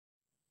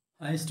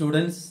Hi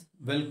students,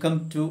 welcome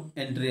to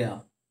Entria.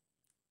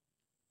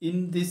 In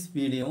this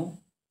video,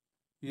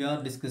 we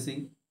are discussing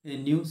a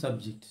new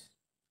subject,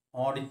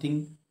 auditing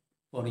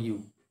for you.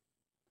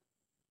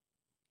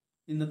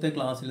 ഇന്നത്തെ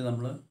ക്ലാസ്സിൽ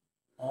നമ്മൾ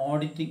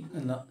auditing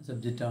എന്ന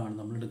സബ്ജക്റ്റാണ്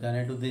നമ്മൾ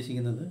എടുക്കാനായിട്ട്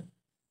ഉദ്ദേശിക്കുന്നത്.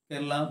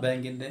 കേരള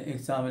ബാങ്കിൻ്റെ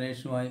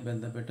എക്സാമിനേഷനുമായി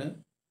ബന്ധപ്പെട്ട്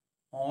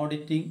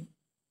ഓഡിറ്റിംഗ്,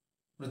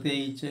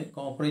 പ്രത്യേകിച്ച്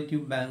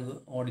കോപ്പറേറ്റീവ് ബാങ്ക്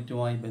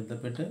ഓഡിറ്റുമായി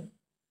ബന്ധപ്പെട്ട്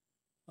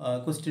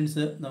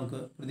ക്വസ്റ്റ്യൻസ്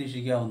നമുക്ക്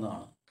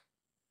പ്രതീക്ഷിക്കാവുന്നതാണ്.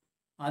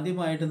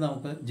 ആദ്യമായിട്ട്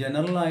നമുക്ക്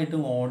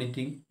ജനറലായിട്ടും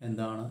ഓഡിറ്റിംഗ്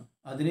എന്താണ്,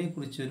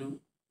 അതിനെക്കുറിച്ചൊരു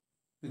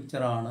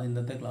പിക്ചറാണ്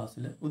ഇന്നത്തെ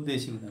ക്ലാസ്സിൽ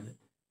ഉദ്ദേശിക്കുന്നത്.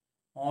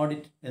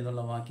 ഓഡിറ്റ്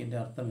എന്നുള്ള വാക്കിൻ്റെ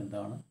അർത്ഥം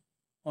എന്താണ്,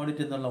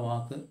 ഓഡിറ്റ് എന്നുള്ള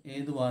വാക്ക്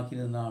ഏത് വാക്കിൽ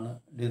നിന്നാണ്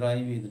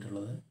ഡിറൈവ്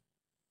ചെയ്തിട്ടുള്ളത്,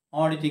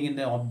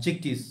 ഓഡിറ്റിങ്ങിൻ്റെ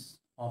ഒബ്ജക്റ്റീവ്സ്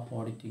ഓഫ്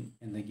ഓഡിറ്റിംഗ്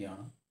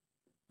എന്തൊക്കെയാണ്,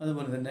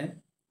 അതുപോലെ തന്നെ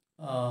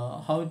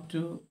ഹൗ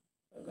ടു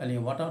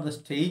അല്ലെങ്കിൽ what are the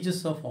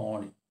stages of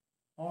audit,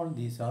 all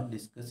these are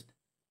discussed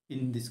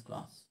in this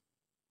class.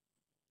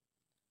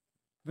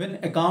 When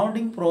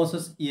accounting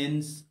process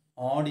ends,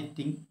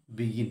 auditing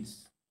begins.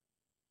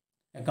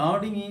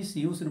 Accounting is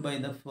used by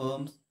the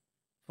firms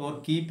for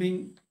keeping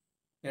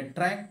a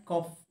track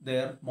of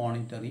their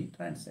monetary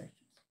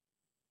transactions.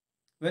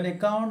 When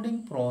accounting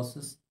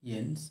process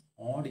ends,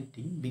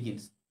 auditing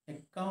begins.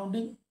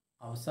 Accounting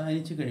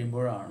അവസാനിച്ച്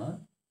കഴിയുമ്പോഴാണ്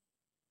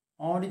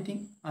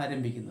auditing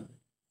ആരംഭിക്കുന്നത്.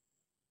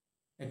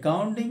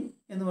 Accounting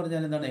എന്ന്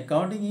പറഞ്ഞാൽ എന്താണ്?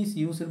 Accounting is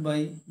used by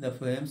the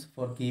firm's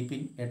four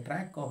keeping A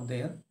track of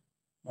their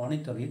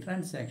monetary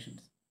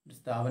transactions. ഒരു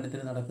സ്ഥാപനത്തിൽ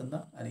നടക്കുന്ന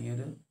അല്ലെങ്കിൽ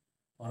ഒരു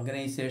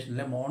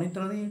ഓർഗനൈസേഷനിലെ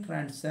മോണിറ്ററി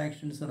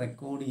ട്രാൻസാക്ഷൻസ്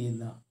റെക്കോർഡ്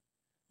ചെയ്യുന്ന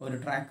ഒരു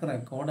ട്രാക്ക്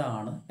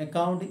റെക്കോർഡാണ്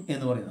അക്കൗണ്ടിങ്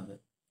എന്ന് പറയുന്നത്.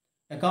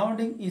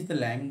 Accounting is the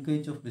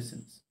language of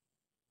business.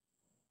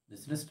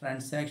 Business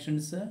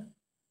transactions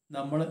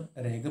നമ്മൾ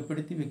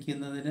രേഖപ്പെടുത്തി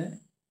വയ്ക്കുന്നതിന്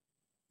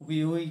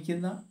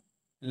ഉപയോഗിക്കുന്ന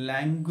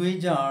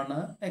ലാംഗ്വേജാണ്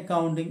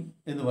അക്കൗണ്ടിങ്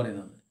എന്ന്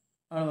പറയുന്നത്.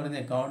 ആണ്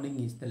പറയുന്നത് accounting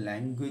is the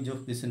language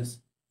of business.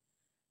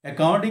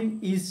 Accounting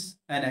is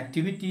an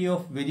activity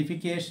of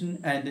verification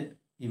and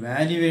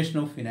evaluation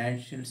of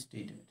financial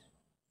statement.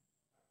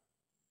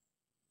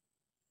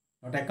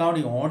 Not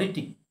accounting,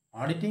 auditing.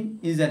 Auditing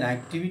is an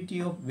activity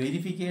of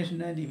verification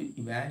and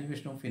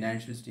evaluation of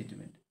financial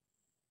statement.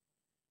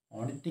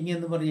 Auditing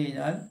എന്ന് പറഞ്ഞു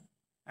കഴിഞ്ഞാൽ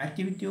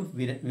activity of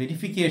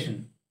verification.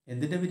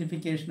 എന്തിൻ്റെ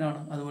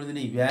വെരിഫിക്കേഷനാണ്? അതുപോലെ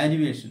തന്നെ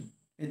evaluation.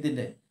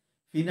 എന്തിൻ്റെ?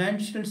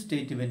 Financial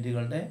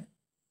സ്റ്റേറ്റ്മെൻറ്റുകളുടെ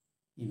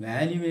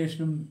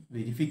ഇവാലുവേഷനും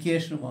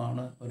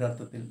വെരിഫിക്കേഷനുമാണ്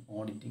ഒരർത്ഥത്തിൽ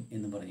auditing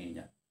എന്ന് പറഞ്ഞു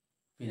കഴിഞ്ഞാൽ.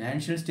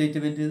 ഫിനാൻഷ്യൽ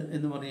സ്റ്റേറ്റ്മെൻറ്റ്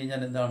എന്ന് പറഞ്ഞു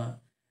കഴിഞ്ഞാൽ എന്താണ്?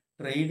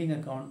 Trading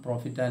account,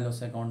 profit and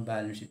loss account,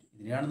 balance sheet,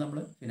 ഇതിനെയാണ് നമ്മൾ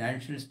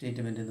ഫിനാൻഷ്യൽ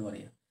സ്റ്റേറ്റ്മെൻറ്റ് എന്ന്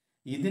പറയുക.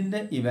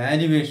 ഇതിൻ്റെ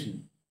ഇവാലുവേഷൻ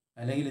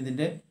അല്ലെങ്കിൽ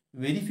ഇതിൻ്റെ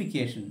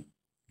വെരിഫിക്കേഷൻ,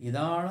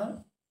 ഇതാണ്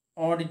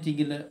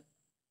ഓഡിറ്റിങ്ങിൽ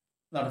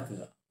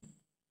നടക്കുക.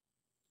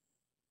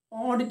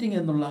 ഓഡിറ്റിംഗ്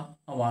എന്നുള്ള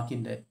ആ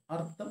വാക്കിൻ്റെ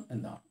അർത്ഥം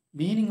എന്താണ്?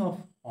 Meaning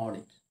of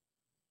audit.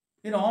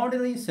 In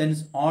ordinary sense,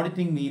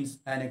 auditing means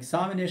an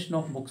examination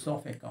of books of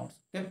accounts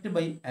kept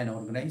by an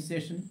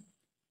organization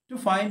to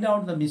find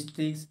out the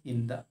mistakes in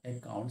the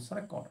accounts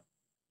record.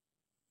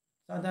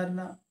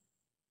 സാധാരണ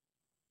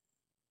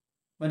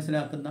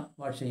മനസ്സിലാക്കുന്ന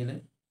ഭാഷയിൽ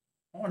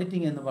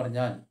ഓഡിറ്റിംഗ് എന്ന്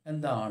പറഞ്ഞാൽ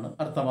എന്താണ്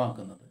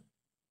അർത്ഥമാക്കുന്നത്?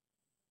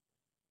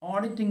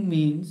 ഓഡിറ്റിംഗ്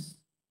മീൻസ്,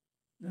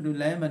 ഒരു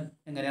ലേമൻ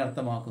എങ്ങനെ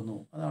അർത്ഥമാക്കുന്നു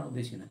അതാണ്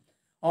ഉദ്ദേശിക്കുന്നത്.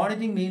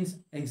 Auditing means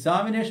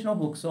examination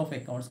of books of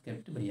accounts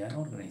kept by an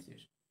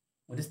organisation.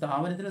 ഒരു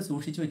സ്ഥാപനത്തിൽ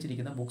സൂക്ഷിച്ചു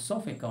വെച്ചിരിക്കുന്ന ബുക്സ്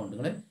ഓഫ്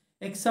അക്കൗണ്ടുകൾ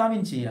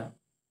എക്സാമിൻ ചെയ്യാം.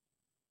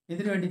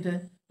 ഇതിനു വേണ്ടിയിട്ട്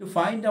to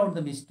find out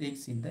the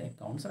mistakes in the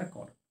accounts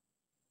record.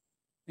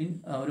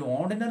 ഒരു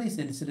ഓർഡിനറി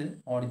സെൻസിൽ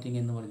ഓഡിറ്റിംഗ്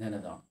എന്ന് പറഞ്ഞാൽ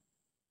അതാണ്.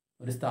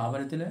 ഒരു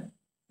സ്ഥാപനത്തിൽ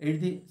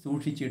എഴുതി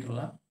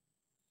സൂക്ഷിച്ചിട്ടുള്ള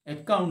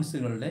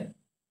അക്കൗണ്ട്സുകളുടെ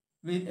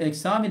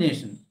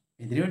എക്സാമിനേഷൻ.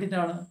 ഇതിനു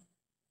വേണ്ടിയിട്ടാണ്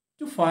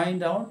to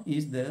find out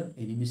is there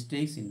any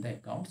mistakes in the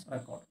accounts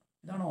record.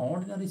 ഇതാണ്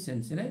ഓർഡിനറി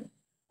സെൻസിലെ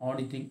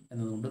ഓഡിറ്റിംഗ്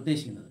എന്നതുകൊണ്ട്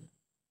ഉദ്ദേശിക്കുന്നത്.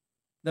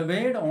 The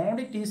word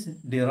audit is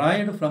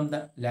derived from the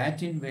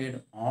Latin word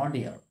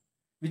audire,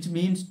 which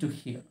means to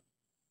hear.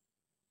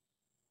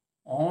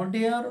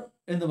 Audire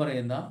എന്ന്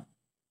പറയുന്ന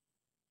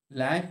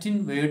ലാറ്റിൻ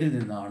വേർഡിൽ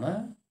നിന്നാണ്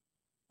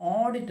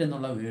ഓഡിറ്റ്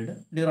എന്നുള്ള word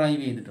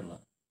derive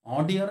ചെയ്തിട്ടുള്ളത്.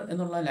 ഓഡിയർ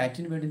എന്നുള്ള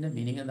Latin വേർഡിൻ്റെ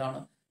meaning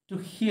എന്താണ്? ടു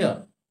ഹിയർ,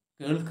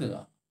 കേൾക്കുക.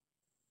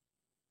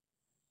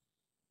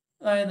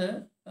 അതായത്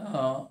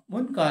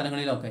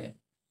മുൻകാലങ്ങളിലൊക്കെ,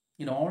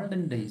 in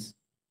olden days,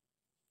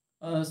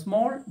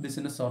 small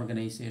business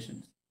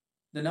organisations,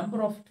 the number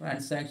of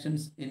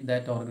transactions in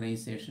that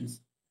organizations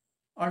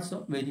also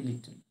very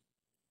little.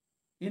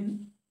 In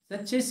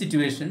such a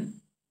situation,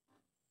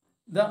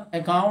 the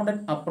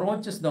accountant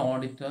approaches the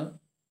auditor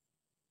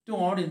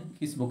to audit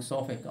his books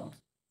of accounts.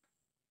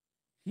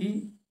 He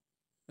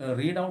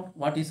read out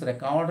what is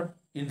recorded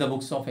in the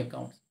books of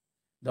accounts.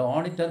 The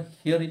auditor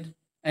hear it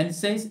and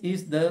says,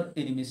 is there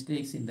any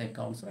mistakes in the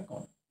accounts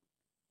record?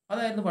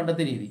 അതായിരുന്നു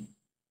പണ്ടത്തെ രീതി.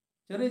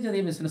 ചെറിയ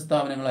ചെറിയ business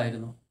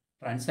സ്ഥാപനങ്ങളായിരുന്നു,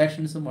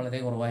 ട്രാൻസാക്ഷൻസും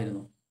വളരെ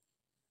കുറവായിരുന്നു.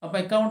 അപ്പോൾ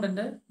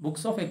accountant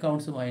books of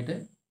അക്കൗണ്ട്സുമായിട്ട്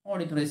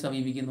ഓഡിറ്ററെ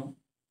സമീപിക്കുന്നു,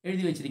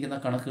 എഴുതി വെച്ചിരിക്കുന്ന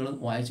കണക്കുകൾ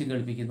വായിച്ച്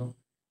കേൾപ്പിക്കുന്നു.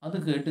 അത്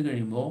കേട്ട്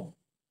കഴിയുമ്പോൾ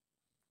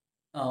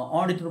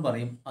ഓഡിറ്റർ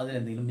പറയും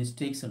അതിലെന്തെങ്കിലും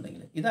മിസ്റ്റേക്സ്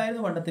ഉണ്ടെങ്കിൽ.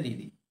 ഇതായിരുന്നു പണ്ടത്തെ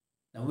രീതി.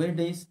 Now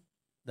days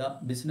the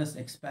business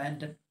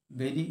expanded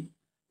very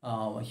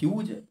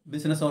huge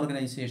business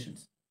organizations,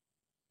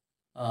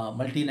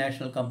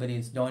 multinational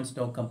companies, joint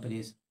stock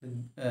companies,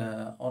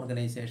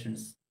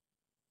 organizations.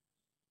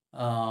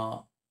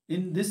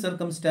 In these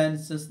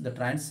circumstances, the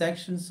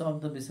transactions of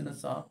the business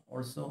are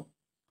also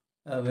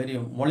very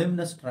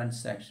voluminous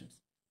transactions.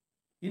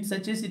 In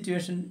such a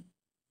situation,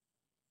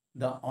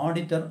 the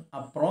auditor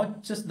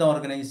approaches the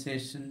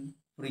organization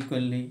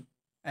frequently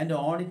and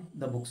audit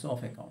the books of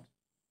accounts.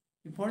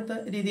 ഇപ്പോഴത്തെ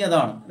രീതി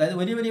അതാണ്. അതായത്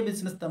വലിയ വലിയ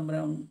business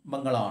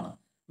സംരംഭങ്ങളാണ്,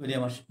 വലിയ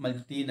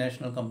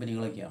multinational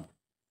കമ്പനികളൊക്കെയാണ്.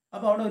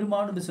 അപ്പോൾ അവിടെ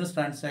ഒരുപാട് ബിസിനസ്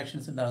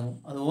ട്രാൻസാക്ഷൻസ് ഉണ്ടാകും,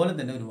 അതുപോലെ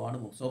തന്നെ ഒരുപാട്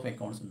ബുക്സ് ഓഫ്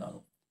അക്കൗണ്ട്സ്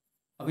ഉണ്ടാകും.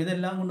 അപ്പോൾ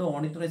ഇതെല്ലാം കൊണ്ട്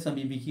ഓഡിറ്ററെ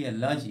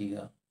സമീപിക്കുകയല്ല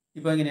ചെയ്യുക.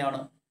 ഇപ്പോൾ എങ്ങനെയാണ്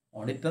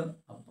auditor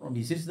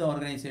visits the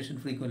organisation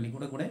frequently,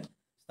 കൂടെ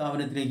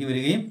സ്ഥാപനത്തിലേക്ക്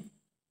വരികയും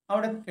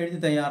അവിടെ എഴുതി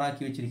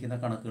തയ്യാറാക്കി വെച്ചിരിക്കുന്ന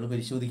കണക്കുകൾ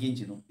പരിശോധിക്കുകയും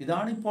ചെയ്യുന്നു.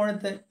 ഇതാണ്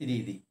ഇപ്പോഴത്തെ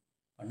രീതി.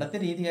 പണ്ടത്തെ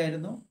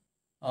രീതിയായിരുന്നു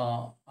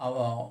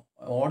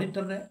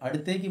ഓഡിറ്ററുടെ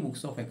അടുത്തേക്ക്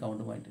ബുക്സ് ഓഫ്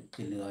അക്കൗണ്ടുമായിട്ട്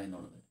ചെല്ലുക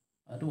എന്നുള്ളത്.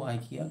 അത്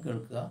വായിക്കുക,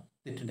 കേൾക്കുക,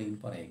 തെറ്റുണ്ടെങ്കിൽ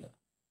പറയുക.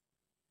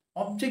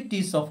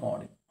 Objectives of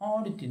audit.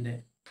 ഓഡിറ്റിൻ്റെ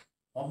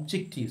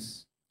ഒബ്ജക്റ്റീവ്സ്,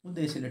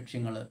 ഉദ്ദേശ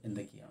ലക്ഷ്യങ്ങൾ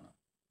എന്തൊക്കെയാണ്?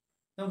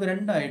 നമുക്ക്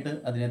രണ്ടായിട്ട്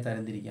അതിനെ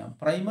തരംതിരിക്കാം.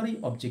 Primary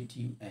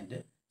objective and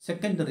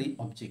secondary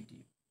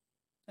objective.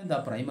 എന്താ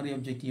പ്രൈമറി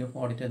ഒബ്ജക്റ്റീവ് ഓഫ്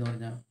ഓഡിറ്റ് എന്ന്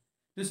പറഞ്ഞാൽ?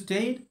 To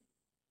state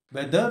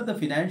whether the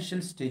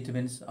financial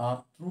statements are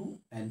true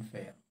and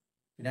fair.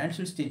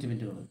 Financial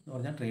സ്റ്റേറ്റ്മെൻറ്റുകൾ എന്ന്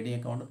പറഞ്ഞാൽ trading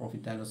account,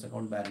 profit and loss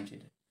account, balance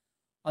sheet,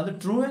 അത്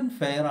ട്രൂ ആൻഡ്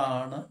ഫെയർ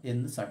ആണ്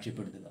എന്ന്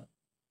സാക്ഷ്യപ്പെടുത്തുക.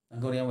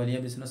 നമുക്കറിയാം, വലിയ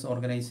ബിസിനസ്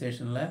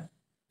ഓർഗനൈസേഷനിലെ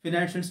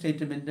financial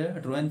statement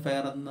true and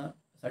fair എന്ന്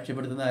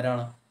സാക്ഷ്യപ്പെടുത്തുന്ന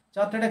ആരാണ്?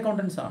 ചാർട്ടേഡ്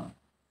അക്കൗണ്ടൻസ് ആണ്.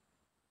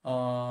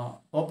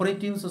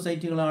 കോപ്പറേറ്റീവ്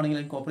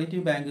സൊസൈറ്റികളാണെങ്കിൽ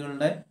കോപ്പറേറ്റീവ്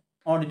ബാങ്കുകളുടെ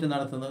ഓഡിറ്റ്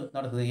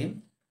നടത്തുകയും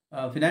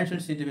ഫിനാൻഷ്യൽ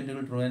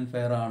സ്റ്റേറ്റ്മെൻറ്റുകൾ ട്രൂ ആൻഡ്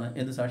ഫെയർ ആണ്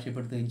എന്ന്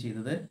സാക്ഷ്യപ്പെടുത്തുകയും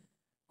ചെയ്യുന്നത്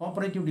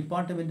കോപ്പറേറ്റീവ്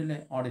ഡിപ്പാർട്ട്മെൻറ്റിലെ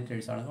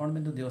ഓഡിറ്റേഴ്സാണ്,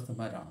 ഗവൺമെൻറ്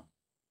ഉദ്യോഗസ്ഥന്മാരാണ്.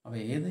 അപ്പോൾ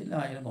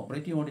ഏതിലായാലും,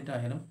 കോപ്പറേറ്റീവ് ഓഡിറ്റ്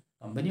ആയാലും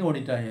കമ്പനി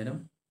ഓഡിറ്റ് ആയാലും,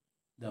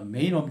 the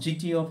main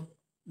objective of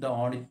the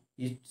audit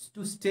is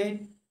to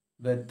state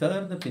whether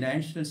the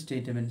financial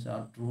statements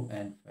are true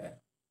and fair.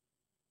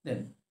 Then,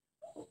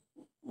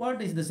 what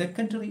is the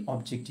secondary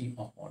objective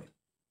of audit?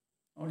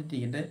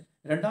 ഓഡിറ്റിങ്ങിൻ്റെ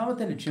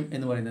രണ്ടാമത്തെ ലക്ഷ്യം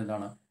എന്ന് പറയുന്നത്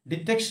എന്താണ്?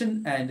 Detection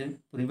and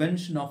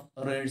prevention of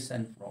errors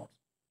and fruits.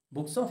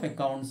 Books of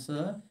accounts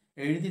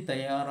എഴുതി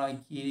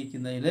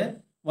തയ്യാറാക്കിയിരിക്കുന്നതിൽ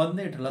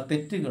വന്നിട്ടുള്ള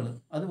തെറ്റുകൾ,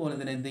 അതുപോലെ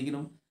തന്നെ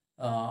എന്തെങ്കിലും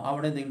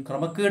അവിടെ എന്തെങ്കിലും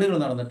ക്രമക്കേടുകൾ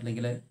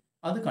നടന്നിട്ടുണ്ടെങ്കിൽ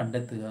അത്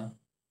കണ്ടെത്തുക.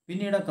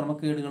 പിന്നീട്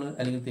ക്രമക്കേടുകൾ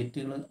അല്ലെങ്കിൽ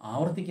തെറ്റുകൾ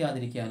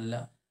ആവർത്തിക്കാതിരിക്കാനുള്ള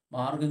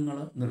മാർഗങ്ങൾ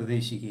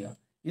നിർദ്ദേശിക്കുക.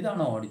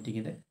 ഇതാണ്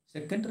ഓഡിറ്റിങ്ങിൻ്റെ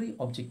സെക്കൻഡറി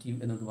ഒബ്ജക്റ്റീവ്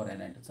എന്നൊക്കെ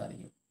പറയാനായിട്ട്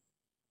സാധിക്കും.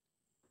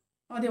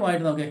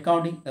 ആദ്യമായിട്ട് നമുക്ക്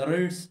അക്കൗണ്ടിങ്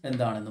എറേഴ്സ്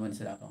എന്താണെന്ന്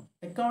മനസ്സിലാക്കാം.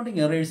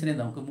 അക്കൗണ്ടിങ് എറേഴ്സിനെ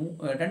നമുക്ക്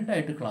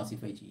രണ്ടായിട്ട്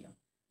ക്ലാസിഫൈ ചെയ്യാം.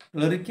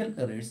 Clerical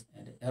errors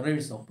and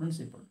errors of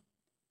principle.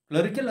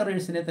 Clerical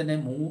എറേഴ്സിനെ തന്നെ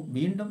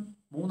വീണ്ടും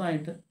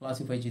മൂന്നായിട്ട്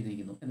ക്ലാസിഫൈ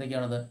ചെയ്തിരിക്കുന്നു.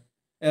 എന്തൊക്കെയാണത്?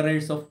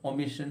 Errors of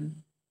omission,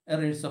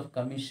 errors of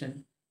commission,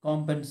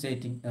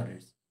 compensating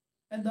errors.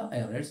 എന്താ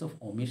എറേഴ്സ് ഓഫ്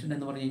ഒമിഷൻ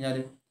എന്ന് പറഞ്ഞു കഴിഞ്ഞാൽ?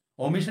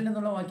 ഒമിഷൻ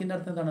എന്നുള്ള വാക്കിൻ്റെ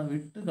അർത്ഥം എന്താണ്?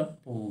 വിട്ടു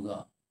പോവുക.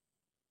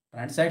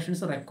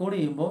 ട്രാൻസാക്ഷൻസ് റെക്കോർഡ്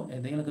ചെയ്യുമ്പോൾ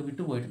എന്തെങ്കിലുമൊക്കെ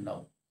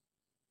വിട്ടുപോയിട്ടുണ്ടാവും.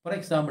 For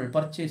example,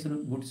 purchase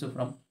goods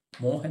from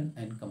Mohan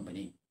and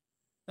company.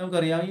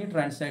 നമുക്കറിയാം, ഈ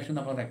ട്രാൻസാക്ഷൻ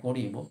നമ്മൾ റെക്കോർഡ്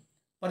ചെയ്യുമ്പോൾ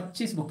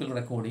പർച്ചേസ് ബുക്കിൽ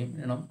റെക്കോർഡ്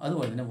ചെയ്യണം,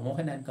 അതുപോലെ തന്നെ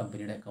മോഹൻ ആൻഡ്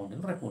കമ്പനിയുടെ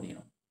അക്കൗണ്ടിൽ റെക്കോർഡ്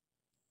ചെയ്യണം.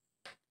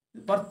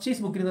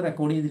 പർച്ചേസ് ബുക്കിൽ ഇത്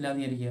റെക്കോർഡ് ചെയ്തില്ല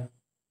എന്ന് വിചാരിക്കുക,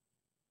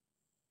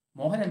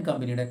 മോഹൻ ആൻഡ്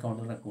കമ്പനിയുടെ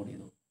അക്കൗണ്ടിൽ റെക്കോർഡ്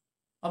ചെയ്തു.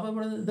 അപ്പോൾ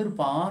ഇവിടെ ഇതൊരു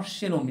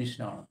പാർഷ്യൽ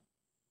ഒമിഷനാണ്.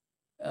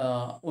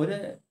 ഒരു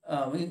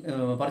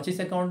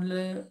പർച്ചേസ് അക്കൗണ്ടിൽ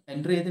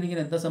എൻട്രി ചെയ്തില്ലെങ്കിൽ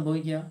എന്താ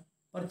സംഭവിക്കുക?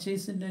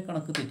 പർച്ചേസിൻ്റെ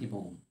കണക്ക്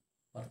തെറ്റിപ്പോകും.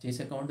 പർച്ചേസ്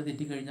അക്കൗണ്ട്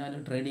തെറ്റിക്കഴിഞ്ഞാൽ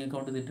ട്രേഡിംഗ്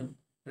അക്കൗണ്ട് തെറ്റും.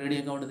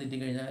 ട്രേഡിംഗ് അക്കൗണ്ട്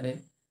തെറ്റിക്കഴിഞ്ഞാൽ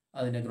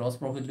അതിൻ്റെ ഗ്രോസ്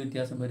പ്രോഫിറ്റിൽ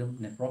വ്യത്യാസം വരും,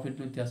 നെറ്റ്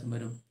പ്രോഫിറ്റിൽ വ്യത്യാസം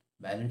വരും,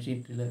 ബാലൻസ്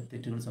ഷീറ്റിൽ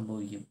തെറ്റുകൾ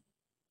സംഭവിക്കും.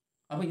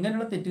 അപ്പോൾ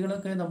ഇങ്ങനെയുള്ള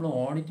തെറ്റുകളൊക്കെ നമ്മൾ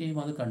ഓഡിറ്റ്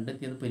ചെയ്യുമ്പോൾ അത്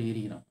കണ്ടെത്തി അത്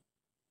പരിഹരിക്കണം.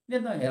 ഇനി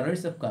എന്താ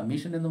എറേഴ്സ് ഓഫ്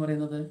കമ്മീഷൻ എന്ന്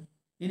പറയുന്നത്?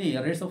 ഇനി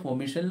എറേഴ്സ് ഓഫ്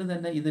ഒമിഷനിൽ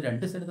തന്നെ ഇത്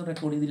രണ്ട് സ്ഥലത്തും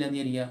റെക്കോർഡ് ചെയ്തില്ല എന്ന്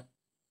വിചാരിക്കുക,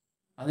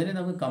 അതിനെ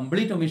നമുക്ക്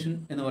കംപ്ലീറ്റ് ഒമിഷൻ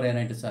എന്ന്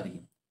പറയാനായിട്ട്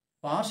സാധിക്കും.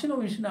 പാർഷ്യൽ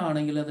ഒമിഷൻ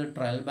ആണെങ്കിൽ അത്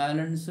ട്രയൽ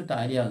ബാലൻസ്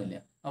ടാലി ആകില്ല,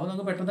 അപ്പോൾ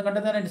നമുക്ക് പെട്ടെന്ന്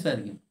കണ്ടെത്താനായിട്ട്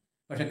സാധിക്കും.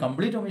 പക്ഷേ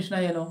കംപ്ലീറ്റ് ഒമിഷൻ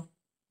ആയാലോ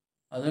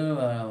അത്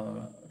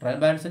ട്രയൽ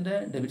ബാലൻസിൻ്റെ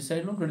ഡെബിറ്റ്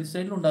സൈഡിലും ക്രെഡിറ്റ്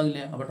സൈഡിലും ഉണ്ടാകില്ല,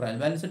 അപ്പോൾ ട്രയൽ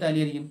ബാലൻസ് ടാലി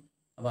ആയിരിക്കും.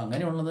 അപ്പോൾ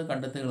അങ്ങനെയുള്ളത്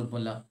കണ്ടെത്തുക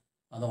എളുപ്പമല്ല,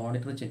 അത്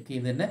ഓഡിറ്റർ ചെക്ക്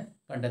ചെയ്ത് തന്നെ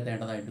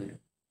കണ്ടെത്തേണ്ടതായിട്ട് വരും.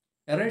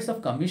 എറേഴ്സ്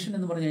ഓഫ് കമ്മീഷൻ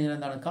എന്ന് പറഞ്ഞു കഴിഞ്ഞാൽ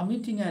എന്താണ്?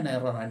 Committing an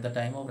error at the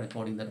time of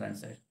recording the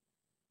transaction,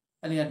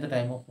 അല്ലെങ്കിൽ at the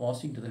time of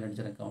posting to the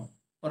ledger account,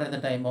 or at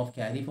the time of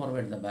carry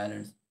forward the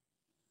balance,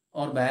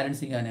 or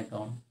balancing an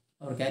account,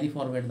 or carry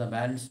forward the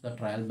balance, the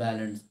trial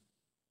balance,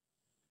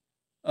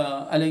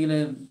 അല്ലെങ്കിൽ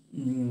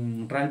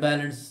trial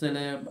ബാലൻസിൽ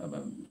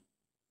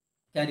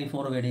carry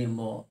forward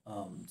ചെയ്യുമ്പോൾ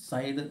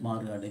side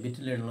മാറുക,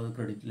 ഡെബിറ്റിലുള്ളത്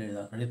ക്രെഡിറ്റിൽ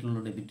എഴുതുക,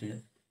 ക്രെഡിറ്റിലുള്ള debit എഴുതുക.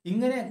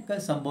 ഇങ്ങനെയൊക്കെ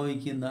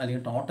സംഭവിക്കുന്ന,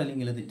 അല്ലെങ്കിൽ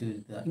ടോട്ടലിങ്ങിൽ തെറ്റ്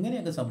വരുത്തുക,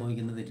 ഇങ്ങനെയൊക്കെ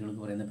സംഭവിക്കുന്ന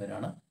തെറ്റുകൾക്ക് പറയുന്ന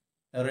പേരാണ്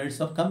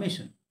എറേഴ്സ് ഓഫ്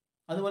കമ്മീഷൻ.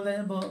 അതുപോലെ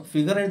തന്നെ ഇപ്പോൾ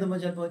ഫിഗർ എഴുതുമ്പോൾ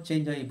ചിലപ്പോൾ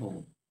ചേഞ്ച് ആയി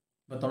പോകും.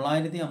 ഇപ്പോൾ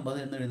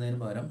 950 എന്ന്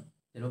എഴുതുന്നതിന് പകരം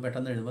ചിലപ്പോൾ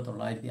പെട്ടെന്ന് എഴുതുമ്പോൾ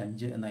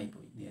 905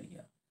 എന്നായിപ്പോയി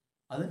വിചാരിക്കുക,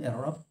 അത്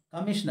എറർ ഓഫ്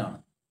കമ്മീഷനാണ്.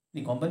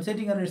 ഇനി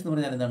കോമ്പൻസേറ്റിംഗ് എറേഴ്സ് എന്ന്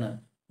പറഞ്ഞാൽ എന്താണ്?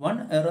 One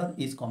error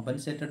is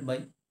compensated by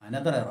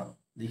another error.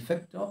 The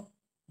effect of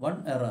one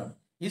error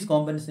is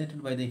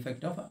compensated by the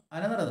effect of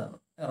another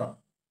error.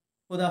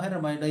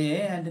 ഉദാഹരണമായിട്ട് എ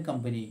ആൻഡ്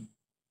കമ്പനി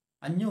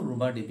 500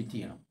 രൂപ ഡെബിറ്റ്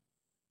ചെയ്യണം.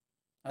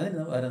 അതിന്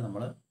പകരം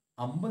നമ്മൾ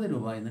 50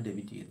 രൂപ എന്ന്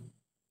ഡെബിറ്റ് ചെയ്തു.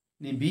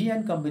 ഇനി ബി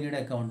ആൻഡ് കമ്പനിയുടെ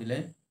അക്കൗണ്ടിൽ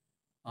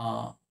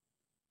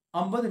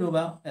 50 രൂപ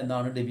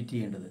എന്നാണ് ഡെബിറ്റ്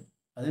ചെയ്യേണ്ടത്.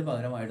 അതിന്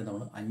പകരമായിട്ട്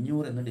നമ്മൾ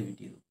 500 എന്ന്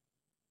ഡെബിറ്റ് ചെയ്തു.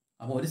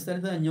 അപ്പോൾ ഒരു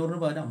സ്ഥലത്ത് 500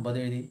 പകരം 50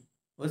 എഴുതി,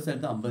 ഒരു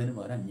സ്ഥലത്ത് 50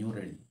 പകരം 500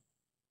 എഴുതി.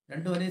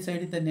 രണ്ടും ഒരേ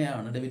സൈഡിൽ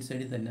തന്നെയാണ്, ഡെബിറ്റ്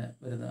സൈഡിൽ തന്നെ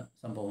വരുന്ന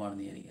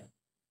സംഭവമാണെന്ന് വിചാരിക്കുക.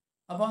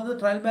 അപ്പോൾ അത്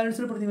ട്രയൽ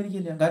ബാലൻസിൽ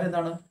പ്രതിഫലിക്കില്ല. കാരണം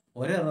എന്താണ്,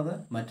 ഒരു എറർ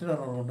മറ്റൊരു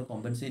എറർ കൊണ്ട്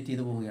കോമ്പൻസേറ്റ്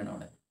ചെയ്ത് പോവുകയാണ്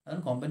അവിടെ.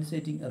 അതാണ്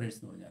കോമ്പൻസേറ്റിംഗ് എറേഴ്സ്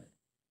എന്ന് പറഞ്ഞാൽ.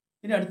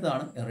 ഇനി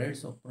അടുത്തതാണ്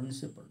എറേഴ്സ് ഓഫ്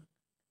പ്രിൻസിപ്പിൾ.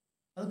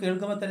 അത്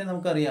കേൾക്കുമ്പോൾ തന്നെ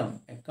നമുക്കറിയാം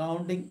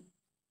അക്കൗണ്ടിങ്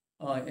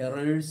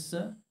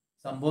എറേഴ്സ്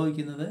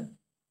സംഭവിക്കുന്നത്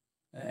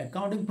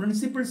അക്കൗണ്ടിങ്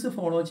പ്രിൻസിപ്പിൾസ്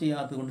ഫോളോ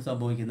ചെയ്യാത്തത് കൊണ്ട്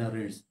സംഭവിക്കുന്ന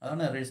എറേഴ്സ്.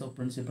 അതാണ് എറേഴ്സ് ഓഫ്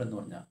പ്രിൻസിപ്പിൾ എന്ന്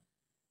പറഞ്ഞാൽ.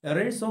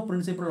 Errors of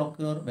principle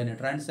occur when a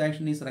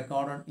transaction is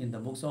recorded in the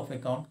books of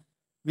account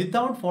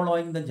without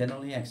following the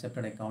generally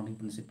accepted accounting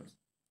principles.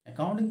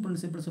 Accounting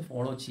principles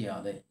follow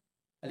ചെയ്യാതെ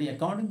അല്ലെങ്കിൽ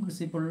accounting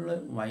പ്രിൻസിപ്പിളിൽ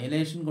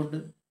violation കൊണ്ട്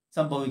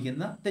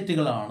സംഭവിക്കുന്ന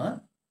തെറ്റുകളാണ്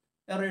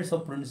എറേഴ്സ്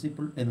ഓഫ്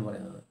പ്രിൻസിപ്പിൾ എന്ന്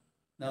പറയുന്നത്.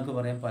 നമുക്ക്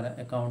പറയാം പല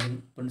അക്കൗണ്ടിങ്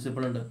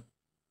പ്രിൻസിപ്പിൾ ഉണ്ട്.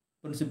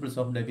 Principles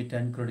of debit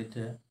and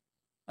credit,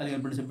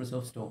 അല്ലെങ്കിൽ principles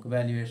of stock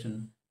valuation,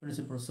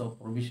 principles of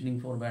provisioning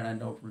four bad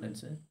and doubtful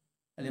debts,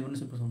 അല്ലെങ്കിൽ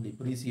പ്രിൻസിപ്പിൾസ് ഓഫ്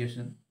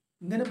ഡിപ്രീസിയേഷൻ.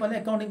 ഇങ്ങനെ പല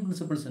അക്കൗണ്ടിങ്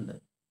പ്രിൻസിപ്പിൾസ് ഉണ്ട്.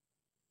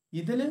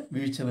 ഇതിൽ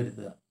വീഴ്ച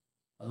വരുത്തുക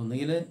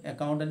അതൊന്നുകിൽ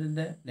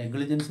അക്കൗണ്ടൻറ്റിൻ്റെ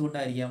നെഗ്ലിജൻസ്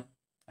കൊണ്ടായിരിക്കാം,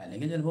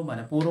 അല്ലെങ്കിൽ ചിലപ്പോൾ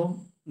മനഃപൂർവ്വം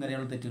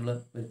ഇങ്ങനെയുള്ള തെറ്റുകൾ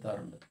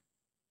വരുത്താറുണ്ട്.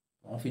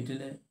 പ്രോഫിറ്റിൽ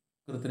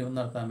കൃത്രിമം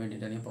നടത്താൻ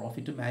വേണ്ടിയിട്ട്, അല്ലെങ്കിൽ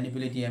പ്രോഫിറ്റ്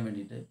മാനിപ്പുലേറ്റ് ചെയ്യാൻ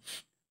വേണ്ടിയിട്ട്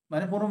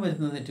മനഃപൂർവ്വം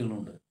വരുത്തുന്ന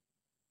തെറ്റുകളുണ്ട്.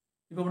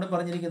 ഇപ്പോൾ ഇവിടെ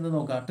പറഞ്ഞിരിക്കുന്നത്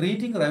നോക്കാം,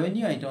 treating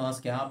revenue item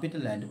as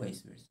capital and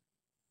vice versa.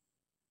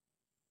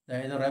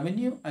 അതായത്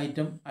റവന്യൂ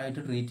ഐറ്റം ആയിട്ട്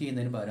ട്രീറ്റ്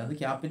ചെയ്യുന്നതിന് പകരം അത്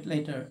ക്യാപിറ്റൽ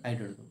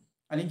ആയിട്ട് എടുക്കും,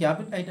 അല്ലെങ്കിൽ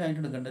ക്യാപിറ്റൽ ആയിട്ട്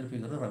എടുക്കേണ്ട ഒരു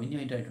ഫിഗർ റവന്യൂ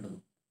ആയിട്ട്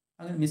എടുക്കും.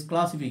 അങ്ങനെ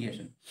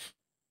മിസ്ക്ലാസിഫിക്കേഷൻ.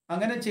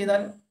 അങ്ങനെ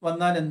ചെയ്താൽ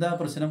വന്നാൽ എന്താ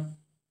പ്രശ്നം?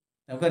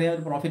 നമുക്കറിയാം,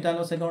 ഒരു പ്രോഫിറ്റ് ആൻഡ്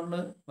ലോസ്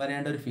അക്കൗണ്ടിൽ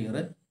വരേണ്ട ഒരു ഫിഗർ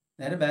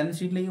നേരെ ബാലൻസ്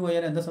ഷീറ്റിലേക്ക്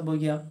പോയാൽ എന്താ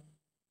സംഭവിക്കുക?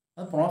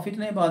 അത്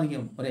പ്രോഫിറ്റിനെ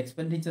ബാധിക്കും. ഒരു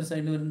എക്സ്പെൻഡിച്ചർ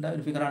സൈഡിൽ വരേണ്ട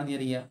ഒരു ഫിഗറാണെന്ന്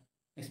വിചാരിക്കുക,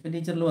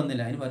 എക്സ്പെൻഡിച്ചറിൽ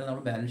വന്നില്ല, അതിന് പകരം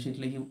നമ്മൾ ബാലൻസ്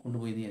ഷീറ്റിലേക്ക്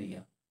കൊണ്ടുപോയി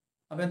വിചാരിക്കുക.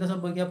 അപ്പോൾ എന്താ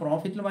സംഭവിക്കുക?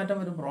 പ്രോഫിറ്റിൽ മാറ്റം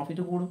വരും,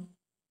 പ്രോഫിറ്റ് കൂടും.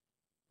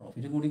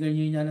 പ്രോഫിറ്റ് കൂടി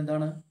കഴിഞ്ഞ് കഴിഞ്ഞാൽ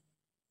എന്താണ്?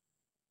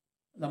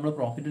 നമ്മൾ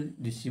പ്രോഫിറ്റ്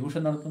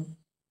ഡിസ്ട്രിബ്യൂഷൻ നടത്തും,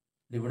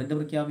 ഡിവിഡൻഡ്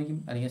പ്രഖ്യാപിക്കും,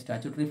 അല്ലെങ്കിൽ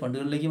സ്റ്റാറ്റ്യൂട്ടറി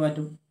ഫണ്ടുകളിലേക്ക്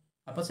മാറ്റും.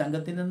 അപ്പോൾ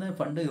സംഘത്തിൽ നിന്ന്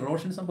ഫണ്ട്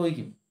ഇറോഷൻ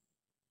സംഭവിക്കും.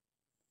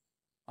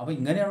 അപ്പോൾ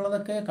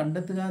ഇങ്ങനെയുള്ളതൊക്കെ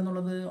കണ്ടെത്തുക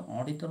എന്നുള്ളത്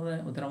ഓഡിറ്ററുടെ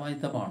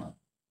ഉത്തരവാദിത്തമാണ്.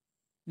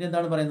 ഇനി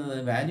എന്താണ് പറയുന്നത്?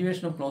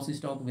 Valuation of closing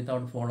stock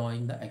without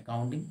following the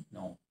accounting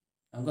no.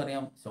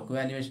 നമുക്കറിയാം സ്റ്റോക്ക്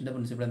വാല്യുവേഷൻ്റെ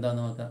പ്രിൻസിപ്പിൾ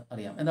എന്താണെന്ന് നമുക്ക്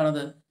അറിയാം.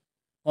 എന്താണത്?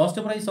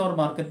 Cost price or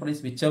market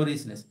price which ever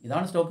is less.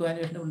 ഇതാണ് stock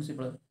വാല്യുവേഷൻ്റെ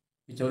principle.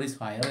 Which ever is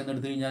higher എന്ന്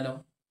എടുത്തു കഴിഞ്ഞാലോ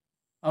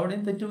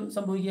അവിടെയും തെറ്റ്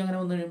സംഭവിക്കുക. അങ്ങനെ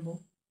വന്നു കഴിയുമ്പോൾ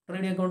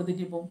ട്രേഡിംഗ് അക്കൗണ്ട്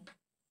തെറ്റിപ്പോൾ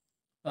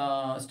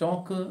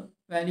സ്റ്റോക്ക്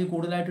വാല്യൂ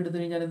കൂടുതലായിട്ട് എടുത്തു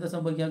കഴിഞ്ഞാൽ എന്താ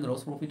സംഭവിക്കുക?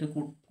 ഗ്രോസ് പ്രോഫിറ്റ്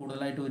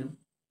കൂടുതലായിട്ട് വരും.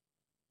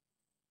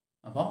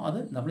 അപ്പോൾ അത്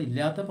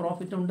നമ്മളില്ലാത്ത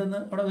പ്രോഫിറ്റ് ഉണ്ടെന്ന്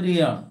അവിടെ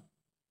വരികയാണ്.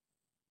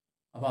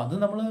 അപ്പോൾ അത്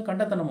നമ്മൾ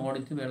കണ്ടെത്തണം,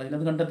 ഓഡിറ്റ് വേളയിൽ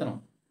അത് കണ്ടെത്തണം.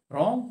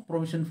 Wrong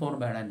provision for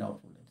bad and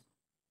doubtful debt.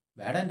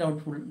 Bad and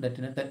doubtful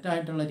ഡെറ്റിന്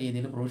തെറ്റായിട്ടുള്ള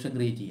രീതിയിൽ പ്രൊവിഷൻ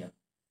ക്രിയേറ്റ് ചെയ്യുക.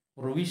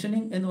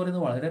 പ്രൊവിഷനിങ് എന്ന്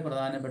പറയുന്നത് വളരെ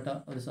പ്രധാനപ്പെട്ട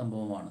ഒരു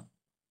സംഭവമാണ്.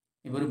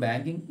 ഇപ്പോൾ ഒരു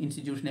ബാങ്കിങ്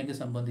ഇൻസ്റ്റിറ്റ്യൂഷനെയൊക്കെ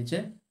സംബന്ധിച്ച്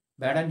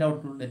ബാഡ് ആൻഡ്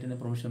ഡൗട്ട്ഫുൾ ഡെറ്റിന്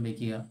പ്രൊവിഷൻ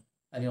വയ്ക്കുക,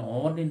 അല്ലെങ്കിൽ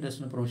ഓവർ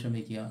ഇൻട്രസ്റ്റിന് പ്രൊവിഷൻ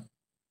വയ്ക്കുക,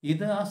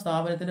 ഇത് ആ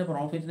സ്ഥാപനത്തിൻ്റെ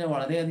പ്രോഫിറ്റിനെ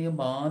വളരെയധികം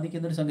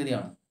ബാധിക്കുന്നൊരു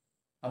സംഗതിയാണ്.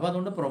 അപ്പോൾ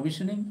അതുകൊണ്ട്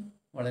പ്രൊവിഷനിങ്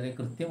വളരെ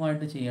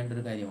കൃത്യമായിട്ട് ചെയ്യേണ്ട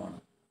ഒരു കാര്യമാണ്.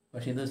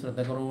 പക്ഷേ ഇത്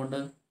ശ്രദ്ധക്കുറവ് കൊണ്ട്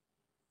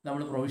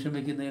നമ്മൾ പ്രൊവിഷൻ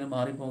വയ്ക്കുന്നതിന്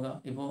മാറിപ്പോകാം.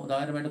 ഇപ്പോൾ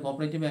ഉദാഹരണമായിട്ട്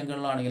കോപ്പറേറ്റീവ്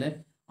ബാങ്കുകളിലാണെങ്കിൽ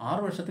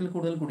 6 വർഷത്തിൽ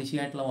കൂടുതൽ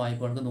കുടിശ്ശികയായിട്ടുള്ള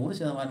വായ്പകൾക്ക്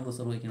 100%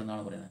 റിസർവ്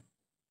വയ്ക്കണമെന്നാണ് പറയുന്നത്.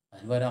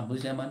 അതിന് പകരം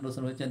 50%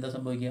 റിസർവ് വെച്ച് എന്താ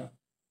സംഭവിക്കുക?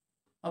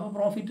 അപ്പോൾ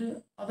പ്രോഫിറ്റ്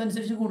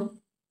അതനുസരിച്ച് കൂടും.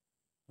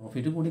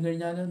 പ്രോഫിറ്റ്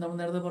കൂടിക്കഴിഞ്ഞാൽ നമ്മൾ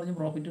നേരത്തെ പറഞ്ഞ്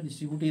പ്രോഫിറ്റ്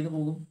ഡിസ്ട്രിബ്യൂട്ട് ചെയ്ത്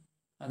പോകും,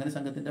 അങ്ങനെ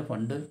സംഘത്തിൻ്റെ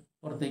ഫണ്ട്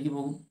പുറത്തേക്ക്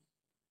പോകും.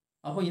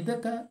 അപ്പോൾ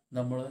ഇതൊക്കെ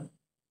നമ്മൾ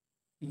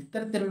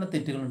ഇത്തരത്തിലുള്ള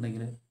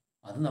തെറ്റുകളുണ്ടെങ്കിൽ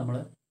അത് നമ്മൾ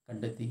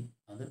കണ്ടെത്തി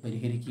അത്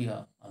പരിഹരിക്കുക.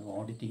 അത്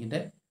ഓഡിറ്റിങ്ങിൻ്റെ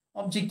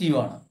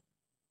ഒബ്ജക്റ്റീവാണ്.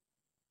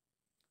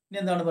 ഇനി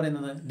എന്താണ്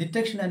പറയുന്നത്?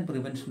 Detection and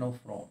prevention of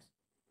fruits.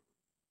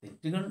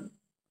 തെറ്റുകൾ,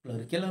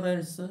 ക്ലറിക്കൽ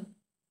എറേഴ്സ്,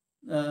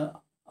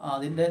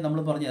 അതിൻ്റെ നമ്മൾ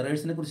പറഞ്ഞ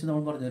എറേഴ്സിനെ കുറിച്ച്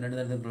നമ്മൾ പറഞ്ഞു. 2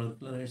 തരത്തിൽ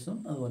ക്ലറിക്കൽ എറേഴ്സും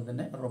അതുപോലെ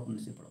തന്നെ എറർ ഓഫ്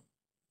പ്രിൻസിപ്പിളും.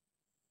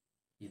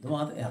 ഇത്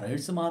മാത്രം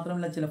എറേഴ്സ്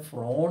മാത്രമല്ല, ചില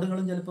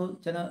ഫ്രോഡുകളും ചിലപ്പോൾ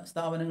ചില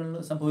സ്ഥാപനങ്ങളിൽ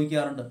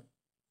സംഭവിക്കാറുണ്ട്.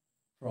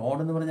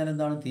 ഫ്രോഡ് എന്ന് പറഞ്ഞാൽ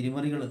എന്താണ്?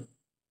 തിരിമറികൾ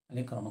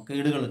അല്ലെങ്കിൽ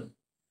ക്രമക്കേടുകൾ.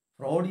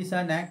 Fraud is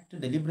an act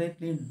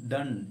deliberately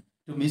done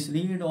to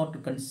mislead or to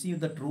conceive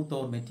the truth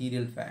or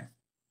material facts.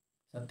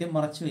 സത്യം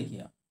മറച്ചു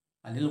വയ്ക്കുക,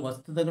 അല്ലെങ്കിൽ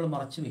വസ്തുതകൾ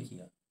മറച്ചു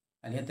വയ്ക്കുക,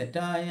 അല്ലെങ്കിൽ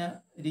തെറ്റായ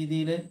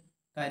രീതിയിൽ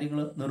കാര്യങ്ങൾ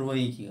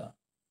നിർവഹിക്കുക.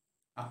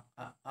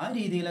 ആ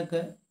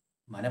രീതിയിലൊക്കെ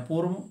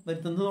മനഃപൂർവ്വം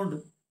വരുത്തുന്നതുകൊണ്ട്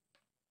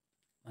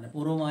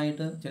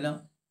മനഃപൂർവ്വമായിട്ട് ചില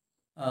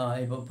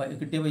ഇപ്പോൾ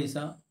കിട്ടിയ പൈസ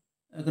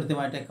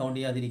കൃത്യമായിട്ട് അക്കൗണ്ട്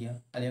ചെയ്യാതിരിക്കുക,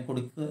 അല്ലെങ്കിൽ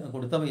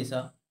കൊടുത്ത പൈസ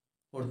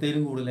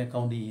കൊടുത്തതിലും കൂടുതൽ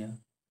അക്കൗണ്ട് ചെയ്യുക.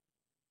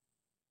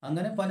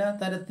 അങ്ങനെ പല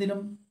തരത്തിലും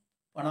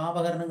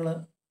പണാപഹരണങ്ങൾ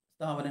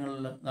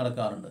സ്ഥാപനങ്ങളിൽ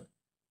നടക്കാറുണ്ട്.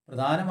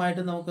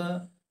 പ്രധാനമായിട്ടും നമുക്ക്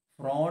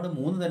ഫ്രോഡ്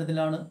 3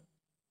 തരത്തിലാണ്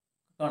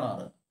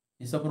കാണാറ്.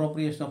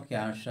 Misappropriation of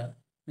cash,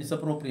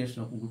 misappropriation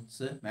of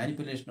goods,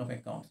 manipulation of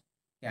accounts.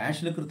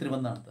 ക്യാഷിൽ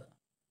കൃത്രിമം നടത്തുക,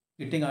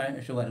 കിട്ടിയ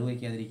ക്യാഷ് വരവ്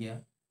വയ്ക്കാതിരിക്കുക,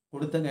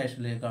 കൊടുത്ത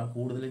ക്യാഷിനേക്കാൾ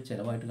കൂടുതൽ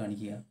ചിലവായിട്ട്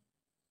കാണിക്കുക,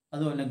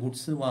 അതുപോലെ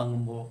ഗുഡ്സ്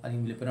വാങ്ങുമ്പോൾ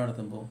അല്ലെങ്കിൽ വിൽപ്പന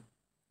നടത്തുമ്പോൾ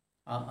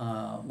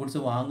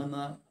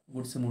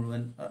ഗുഡ്സ്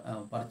മുഴുവൻ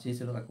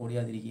പർച്ചേസിൽ റെക്കോർഡ്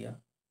ചെയ്യാതിരിക്കുക,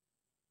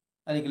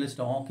 അല്ലെങ്കിൽ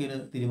സ്റ്റോക്കിൽ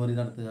തിരിമറി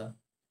നടത്തുക,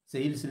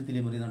 സെയിൽസിൽ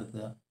തിരിമറി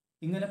നടത്തുക,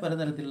 ഇങ്ങനെ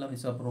പലതരത്തിലുള്ള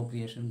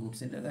മിസ്അപ്രോപ്രിയേഷൻ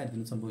ഗുഡ്സിൻ്റെ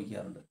കാര്യത്തിൽ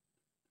സംഭവിക്കാറുണ്ട്.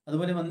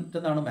 അതുപോലെ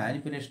മറ്റൊന്നാണ്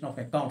മാനിപ്പുലേഷൻ ഓഫ്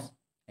അക്കൗണ്ട്സ്.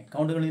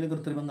 അക്കൗണ്ടുകളിൽ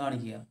കൃത്രിമം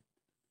കാണിക്കുക.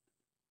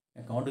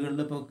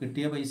 അക്കൗണ്ടുകളിൽ ഇപ്പോൾ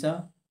കിട്ടിയ പൈസ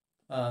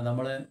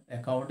നമ്മൾ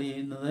അക്കൗണ്ട്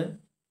ചെയ്യുന്നത്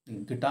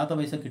കിട്ടാത്ത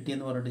പൈസ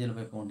കിട്ടിയെന്ന് പറഞ്ഞിട്ട്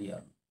ചിലപ്പോൾ അക്കൗണ്ട്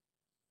ചെയ്യാറുണ്ട്.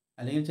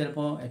 അല്ലെങ്കിൽ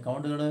ചിലപ്പോൾ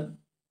അക്കൗണ്ടുകൾ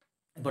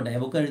ഇപ്പോൾ ഡേ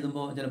ബുക്ക്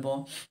എഴുതുമ്പോൾ ചിലപ്പോൾ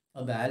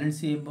ബാലൻസ്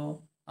ചെയ്യുമ്പോൾ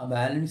ആ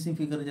ബാലൻസിങ്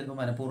ഫിഗർ ചിലപ്പോൾ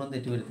മനഃപൂർവ്വം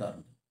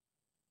തെറ്റുവരുത്താറുണ്ട്.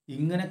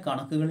 ഇങ്ങനെ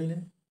കണക്കുകളിൽ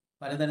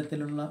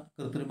പലതരത്തിലുള്ള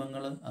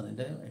കൃത്രിമങ്ങൾ,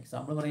 അതിൻ്റെ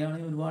എക്സാമ്പിൾ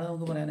പറയുകയാണെങ്കിൽ ഒരുപാട്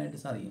നമുക്ക് പറയാനായിട്ട്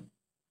സാധിക്കും.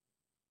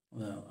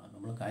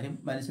 നമ്മൾ കാര്യം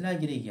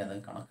മനസ്സിലാക്കിയിരിക്കുക, അത്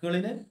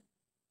കണക്കുകളിൽ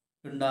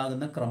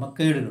ഉണ്ടാകുന്ന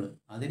ക്രമക്കേടുകൾ,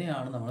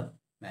 അതിനെയാണ് നമ്മൾ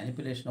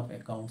മാനിപ്പുലേഷൻ ഓഫ്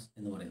അക്കൗണ്ട്സ്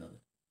എന്ന് പറയുന്നത്.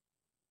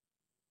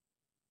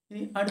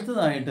 ഇനി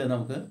അടുത്തതായിട്ട്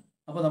നമുക്ക്,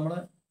 അപ്പോൾ നമ്മൾ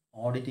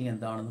ഓഡിറ്റിംഗ്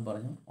എന്താണെന്ന്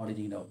പറഞ്ഞു,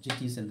 ഓഡിറ്റിങ്ങിൻ്റെ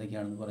ഒബ്ജക്റ്റീവ്സ്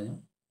എന്തൊക്കെയാണെന്ന് പറഞ്ഞു,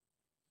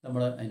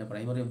 നമ്മൾ അതിൻ്റെ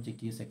പ്രൈമറി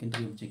ഒബ്ജക്റ്റീവ്,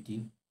 സെക്കൻഡറി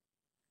ഒബ്ജക്റ്റീവ്,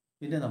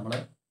 പിന്നെ നമ്മൾ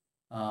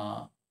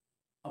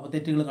അപ്പോൾ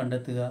തെറ്റുകൾ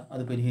കണ്ടെത്തുക,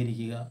 അത്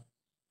പരിഹരിക്കുക,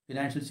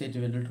 ഫിനാൻഷ്യൽ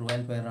സ്റ്റേറ്റ്മെൻറ്റിൽ ട്രൂ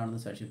ആൻഡ് ഫെയർ ആണെന്ന്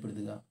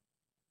സാക്ഷ്യപ്പെടുത്തുക.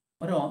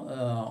 ഒരു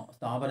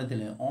സ്ഥാപനത്തിൽ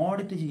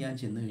ഓഡിറ്റ് ചെയ്യാൻ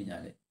ചെന്ന്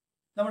കഴിഞ്ഞാൽ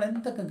നമ്മൾ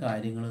എന്തൊക്കെ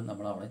കാര്യങ്ങൾ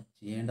നമ്മളവിടെ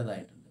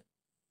ചെയ്യേണ്ടതായിട്ടുണ്ട്,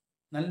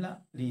 നല്ല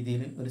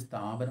രീതിയിൽ ഒരു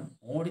സ്ഥാപനം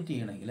ഓഡിറ്റ്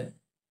ചെയ്യണമെങ്കിൽ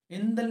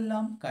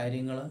എന്തെല്ലാം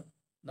കാര്യങ്ങൾ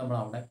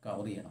നമ്മളവിടെ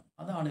കവർ ചെയ്യണം,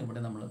 അതാണ്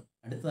ഇവിടെ നമ്മൾ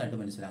അടുത്തതായിട്ട്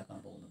മനസ്സിലാക്കാൻ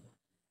പോകുന്നത്.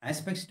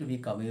 Aspects to be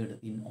covered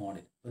in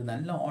audit. ഒരു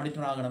നല്ല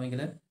ഓഡിറ്റർ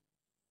ആകണമെങ്കിൽ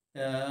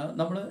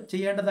നമ്മൾ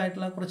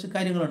ചെയ്യേണ്ടതായിട്ടുള്ള കുറച്ച്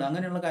കാര്യങ്ങളുണ്ട്.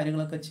 അങ്ങനെയുള്ള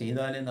കാര്യങ്ങളൊക്കെ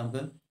ചെയ്താലേ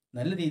നമുക്ക്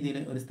നല്ല രീതിയിൽ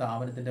ഒരു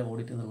സ്ഥാപനത്തിൻ്റെ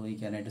ഓഡിറ്റ്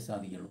നിർവഹിക്കാനായിട്ട്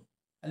സാധിക്കുള്ളൂ,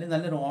 അല്ലെങ്കിൽ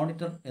നല്ലൊരു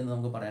ഓഡിറ്റർ എന്ന്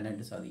നമുക്ക്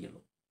പറയാനായിട്ട് സാധിക്കുള്ളൂ.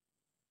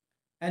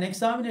 And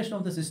examination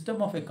of the system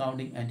of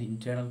accounting and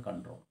internal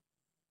control.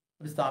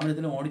 ഒരു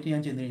സ്ഥാപനത്തിൽ ഓഡിറ്റ്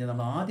ചെയ്യാൻ ചെന്ന് കഴിഞ്ഞാൽ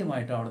നമ്മൾ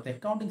ആദ്യമായിട്ട് അവിടുത്തെ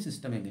അക്കൗണ്ടിങ്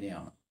സിസ്റ്റം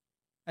എങ്ങനെയാണ്,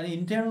 അല്ലെങ്കിൽ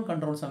ഇൻറ്റേർണൽ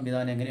കൺട്രോൾ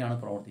സംവിധാനം എങ്ങനെയാണ്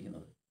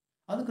പ്രവർത്തിക്കുന്നത്,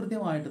 അത്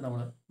കൃത്യമായിട്ട്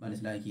നമ്മൾ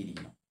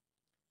മനസ്സിലാക്കിയിരിക്കണം.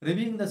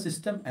 Reviewing the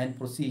system and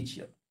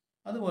procedure.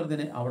 അതുപോലെ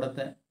തന്നെ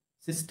അവിടുത്തെ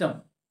സിസ്റ്റം,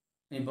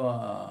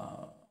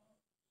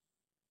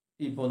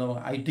 ഇപ്പോൾ നമ്മൾ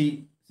IT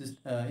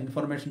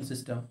ഇൻഫർമേഷൻ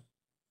സിസ്റ്റം,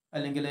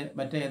 അല്ലെങ്കിൽ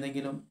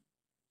മറ്റേതെങ്കിലും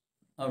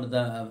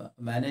അവിടുത്തെ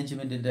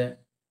മാനേജ്മെൻറ്റിൻ്റെ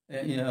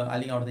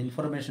അല്ലെങ്കിൽ അവിടുത്തെ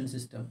ഇൻഫർമേഷൻ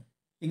സിസ്റ്റം,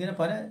 ഇങ്ങനെ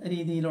പല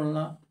രീതിയിലുള്ള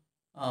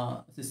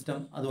സിസ്റ്റം.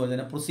 അതുപോലെ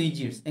തന്നെ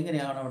പ്രൊസീജിയേഴ്സ്,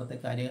 എങ്ങനെയാണ് അവിടുത്തെ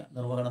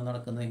കാര്യനിർവഹണം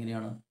നടക്കുന്നത്,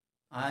 എങ്ങനെയാണ്,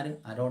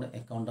 ആരോട്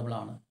അക്കൗണ്ടബിൾ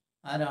ആണ്,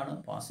 ആരാണ്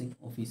പാസിംഗ്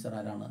ഓഫീസർ,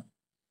 ആരാണ്,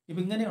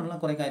 ഇപ്പം ഇങ്ങനെയുള്ള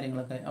കുറേ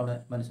കാര്യങ്ങളൊക്കെ അവിടെ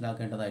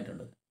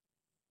മനസ്സിലാക്കേണ്ടതായിട്ടുണ്ട്.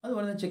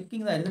 അതുപോലെ തന്നെ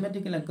checking the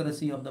അരിത്മെറ്റിക്കൽ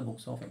accuracy of the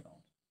books of account.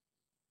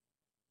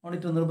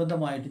 Auditor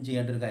നിർബന്ധമായിട്ടും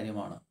ചെയ്യേണ്ട ഒരു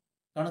കാര്യമാണ്.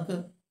 കണക്ക്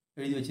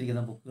എഴുതി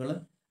വച്ചിരിക്കുന്ന ബുക്കുകൾ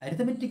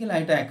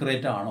അരിത്മെറ്റിക്കലായിട്ട്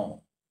ആക്യുറേറ്റ് ആണോ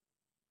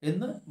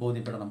എന്ന്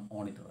ബോധ്യപ്പെടണം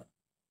auditor.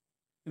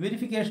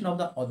 Verification of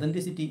the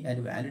authenticity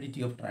and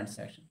validity of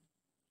transaction.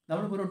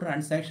 നമ്മളിപ്പോൾ ഒരു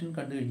ട്രാൻസാക്ഷൻ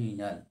കണ്ടു കഴിഞ്ഞ്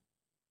കഴിഞ്ഞാൽ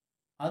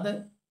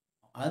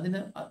അതിന്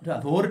ഒരു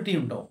അതോറിറ്റി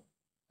ഉണ്ടോ,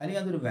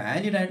 അല്ലെങ്കിൽ അതൊരു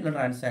വാലിഡ് ആയിട്ടുള്ള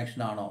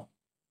ട്രാൻസാക്ഷൻ ആണോ,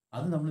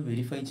 അത് നമ്മൾ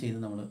വെരിഫൈ ചെയ്ത്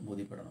നമ്മൾ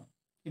ബോധ്യപ്പെടണം.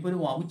 ഇപ്പോൾ ഒരു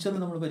വൗച്ചർ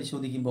നമ്മൾ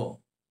പരിശോധിക്കുമ്പോൾ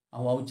ആ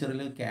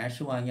വൗച്ചറിൽ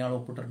ക്യാഷ് വാങ്ങിയ ആൾ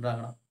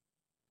ഒപ്പിട്ടിട്ടുണ്ടാകണം.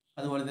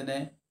 അതുപോലെ തന്നെ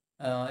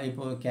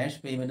ഇപ്പോൾ ക്യാഷ്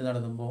പേയ്മെൻറ്റ്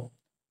നടത്തുമ്പോൾ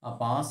ആ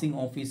പാസിംഗ്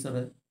ഓഫീസർ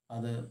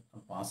അത്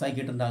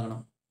പാസ്സാക്കിയിട്ടുണ്ടാകണം.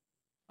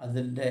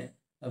 അതിൻ്റെ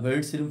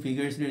വേർഡ്സിലും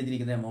ഫിഗേഴ്സിലും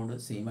എഴുതിയിരിക്കുന്ന എമൗണ്ട്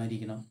സെയിം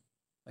ആയിരിക്കണം.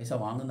 പൈസ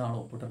വാങ്ങുന്ന ആൾ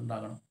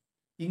ഒപ്പിട്ടിട്ടുണ്ടാകണം.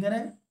 ഇങ്ങനെ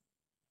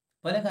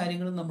പല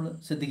കാര്യങ്ങളും നമ്മൾ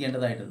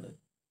ശ്രദ്ധിക്കേണ്ടതായിട്ടുണ്ട്.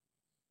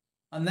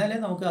 എന്നാലേ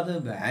നമുക്ക് അത്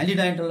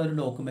വാലിഡ് ആയിട്ടുള്ള ഒരു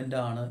ഡോക്യുമെൻ്റ്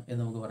ആണ്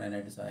എന്ന് നമുക്ക്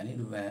പറയാനായിട്ട്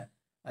സാധിക്കും.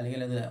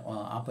 അല്ലെങ്കിൽ അത്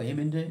ആ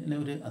പേയ്മെൻറ്റിന്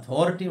ഒരു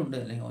അതോറിറ്റി ഉണ്ട്,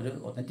 അല്ലെങ്കിൽ ഒരു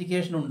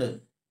ഒതൻറ്റിക്കേഷൻ ഉണ്ട്,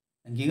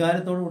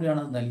 അംഗീകാരത്തോടു കൂടിയാണ്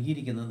അത്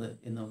നൽകിയിരിക്കുന്നത്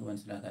എന്ന് നമുക്ക്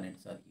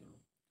മനസ്സിലാക്കാനായിട്ട് സാധിക്കുള്ളൂ.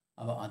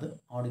 അപ്പോൾ അത്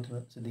ഓഡിറ്റർ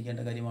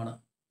ശ്രദ്ധിക്കേണ്ട കാര്യമാണ്.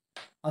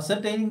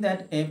 Ascertaining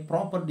that A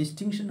proper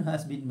distinction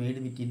has been made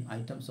within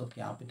items of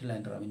capital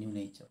and revenue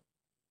nature.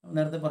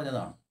 നേരത്തെ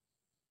പറഞ്ഞതാണ്,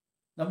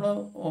 നമ്മൾ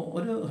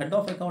ഒരു ഹെഡ്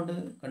ഓഫ് അക്കൗണ്ട്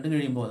കണ്ടു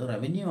കഴിയുമ്പോൾ അത്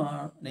റവന്യൂ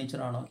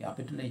നേച്ചറാണോ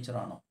ക്യാപിറ്റൽ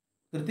നേച്ചറാണോ,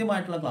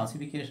 കൃത്യമായിട്ടുള്ള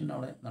ക്ലാസിഫിക്കേഷൻ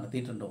അവിടെ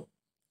നടത്തിയിട്ടുണ്ടോ,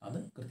 അത്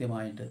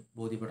കൃത്യമായിട്ട്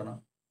ബോധ്യപ്പെടണം.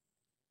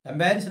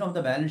 Comparison of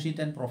the balance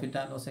sheet and profit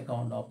and loss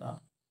account of the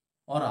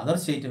or other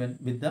statement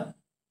with the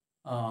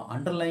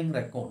underlying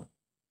record.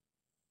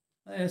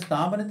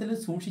 സ്ഥാപനത്തിൽ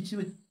സൂക്ഷിച്ചു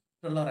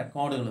വെച്ചിട്ടുള്ള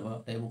റെക്കോർഡുകൾ, ഇപ്പോൾ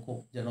ഡേ ബുക്കോ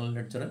ജനറൽ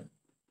ലെഡ്ജർ,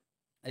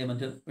 അല്ലെങ്കിൽ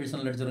മറ്റ്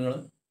പേഴ്സണൽ ലെഡ്ജറുകൾ,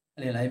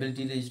 അല്ലെങ്കിൽ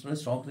ലയബിലിറ്റി രജിസ്റ്റർ,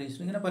 സ്റ്റോക്ക്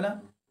രജിസ്റ്റർ, ഇങ്ങനെ പല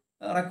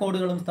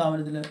റെക്കോർഡുകളും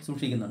സ്ഥാപനത്തിൽ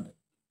സൂക്ഷിക്കുന്നുണ്ട്.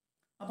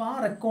 അപ്പോൾ ആ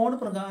റെക്കോർഡ്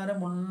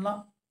പ്രകാരമുള്ള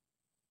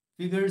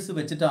ഫിഗേഴ്സ്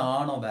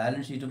വെച്ചിട്ടാണോ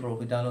ബാലൻസ് ഷീറ്റും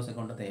പ്രോഫിറ്റ് ആൻഡ് ലോസ്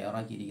അക്കൗണ്ട്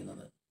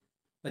തയ്യാറാക്കിയിരിക്കുന്നത്?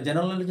 ഇപ്പോൾ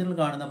ജനറൽ ലെഡ്ജറിൽ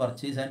കാണുന്ന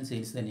പർച്ചേസ് ആൻഡ്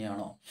സെയിൽസ്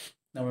തന്നെയാണോ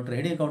നമ്മൾ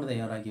ട്രേഡിംഗ് അക്കൗണ്ട്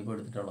തയ്യാറാക്കിയപ്പോൾ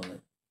എടുത്തിട്ടുള്ളത്?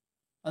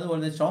 അതുപോലെ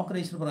തന്നെ സ്റ്റോക്ക്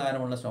രജിസ്റ്റർ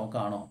പ്രകാരമുള്ള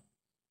സ്റ്റോക്കാണോ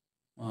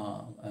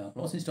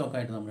ക്ലോസിംഗ്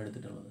സ്റ്റോക്കായിട്ട് നമ്മൾ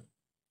എടുത്തിട്ടുള്ളത്?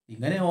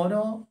 ഇങ്ങനെ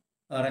ഓരോ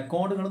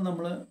റെക്കോർഡുകളും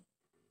നമ്മൾ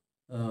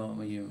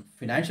ഈ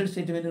ഫിനാൻഷ്യൽ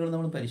സ്റ്റേറ്റ്മെൻറ്റുകൾ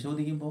നമ്മൾ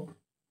പരിശോധിക്കുമ്പോൾ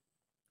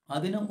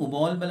അതിന്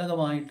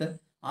ഉപോത്ബലകമായിട്ട്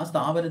ആ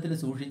സ്ഥാപനത്തിൽ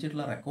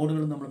സൂക്ഷിച്ചിട്ടുള്ള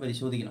റെക്കോർഡുകൾ നമ്മൾ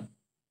പരിശോധിക്കണം.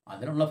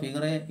 അതിനുള്ള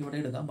ഫിഗറെ ഇവിടെ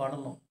എടുക്കാൻ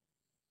പാടുള്ളൂ.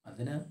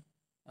 അതാണ്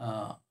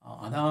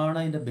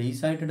അതിൻ്റെ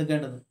ബേസായിട്ട്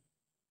എടുക്കേണ്ടത്.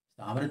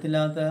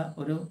 സ്ഥാപനത്തില്ലാത്ത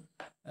ഒരു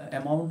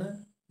എമൗണ്ട്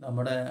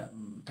നമ്മുടെ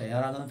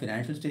തയ്യാറാകുന്ന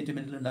ഫിനാൻഷ്യൽ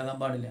സ്റ്റേറ്റ്മെൻറ്റിൽ ഉണ്ടാകാൻ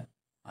പാടില്ല.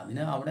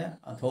 അതിന് അവിടെ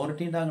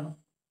അതോറിറ്റി ഉണ്ടാകണം.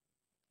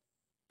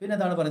 പിന്നെ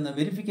എന്താണ് പറയുന്നത്,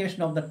 verification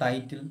of the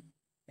title,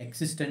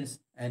 existence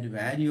and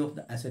value of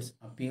the assets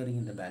appearing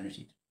in the balance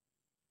sheet.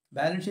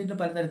 Balance ഷീറ്റിൽ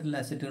പലതരത്തിലുള്ള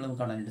അസറ്റുകൾ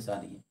നമുക്ക് കാണാനായിട്ട്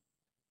സാധിക്കും.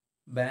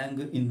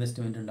 ബാങ്ക്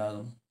ഇൻവെസ്റ്റ്മെൻറ്റ്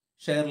ഉണ്ടാകും,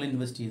 ഷെയറിൽ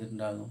ഇൻവെസ്റ്റ്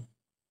ചെയ്തിട്ടുണ്ടാകും,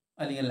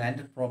 അല്ലെങ്കിൽ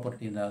ലാൻഡഡ്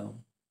പ്രോപ്പർട്ടി ഉണ്ടാകും,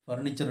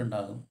 ഫർണിച്ചർ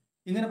ഉണ്ടാകും.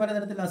 ഇങ്ങനെ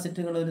പലതരത്തിലുള്ള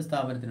അസറ്റുകൾ ഒരു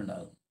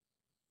സ്ഥാപനത്തിനുണ്ടാകും.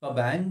 ഇപ്പോൾ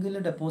ബാങ്കിൽ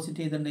ഡെപ്പോസിറ്റ്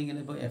ചെയ്തിട്ടുണ്ടെങ്കിൽ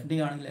ഇപ്പോൾ FD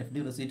ആണെങ്കിൽ FD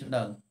റെസീറ്റ്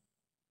ഉണ്ടാകും,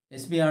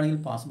 SB ആണെങ്കിൽ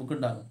പാസ്ബുക്ക്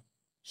ഉണ്ടാകും,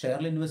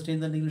 ഷെയറിൽ ഇൻവെസ്റ്റ്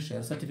ചെയ്യുന്നുണ്ടെങ്കിൽ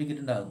ഷെയർ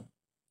സർട്ടിഫിക്കറ്റ് ഉണ്ടാകും.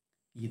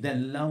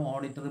 ഇതെല്ലാം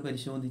ഓഡിറ്റർ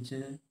പരിശോധിച്ച്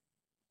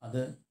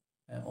അത്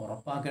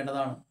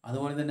ഉറപ്പാക്കേണ്ടതാണ്.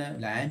 അതുപോലെ തന്നെ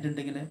ലാൻഡ്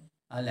ഉണ്ടെങ്കിൽ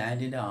ആ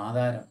ലാൻഡിൻ്റെ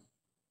ആധാരം.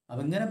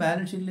 അപ്പം ഇങ്ങനെ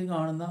ബാലൻസ് ഷീറ്റിൽ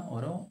കാണുന്ന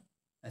ഓരോ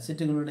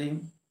അസറ്റുകളുടെയും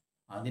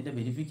അതിൻ്റെ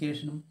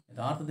വെരിഫിക്കേഷനും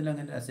യഥാർത്ഥത്തിൽ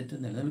അങ്ങനെ അസറ്റ്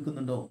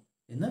നിലനിൽക്കുന്നുണ്ടോ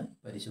എന്ന്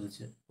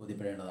പരിശോധിച്ച്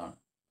ബോധ്യപ്പെടേണ്ടതാണ്.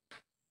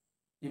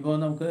 ഇപ്പോൾ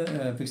നമുക്ക്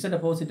ഫിക്സഡ്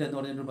ഡെപ്പോസിറ്റ് എന്ന്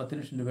പറഞ്ഞിട്ട് 10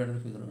 ലക്ഷം രൂപയുടെ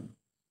ഒരു ഫിഗർ ഉണ്ട്.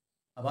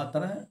 അപ്പോൾ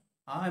അത്ര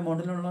ആ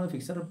എമൗണ്ടിലുള്ള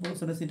ഫിക്സഡ്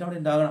ഡെപ്പോസിറ്റ് റെസിറ്റ് അവിടെ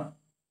ഉണ്ടാകണം.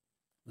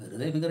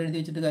 വെറുതെ ഫിഗർ എഴുതി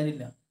വെച്ചിട്ട്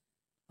കാര്യമില്ല.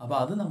 അപ്പോൾ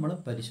അത് നമ്മൾ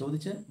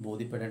പരിശോധിച്ച്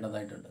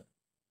ബോധ്യപ്പെടേണ്ടതായിട്ടുണ്ട്.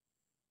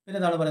 പിന്നെ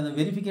എന്താണ് പറയുന്നത്,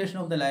 verification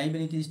of the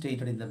liabilities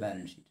stated in the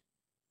balance sheet.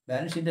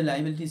 Balance ഷീറ്റിൻ്റെ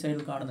ലയബിലിറ്റി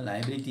സൈഡിൽ കാണുന്ന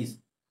ലയബിലിറ്റീസ്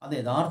അത്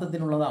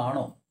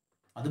യഥാർത്ഥത്തിലുള്ളതാണോ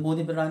അത്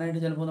ബോധ്യപ്പെടാനായിട്ട്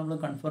ചിലപ്പോൾ നമ്മൾ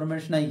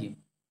കൺഫർമേഷൻ അയക്കും.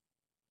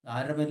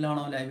 ആരുടെ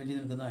പേരിലാണോ ലയബിലിറ്റി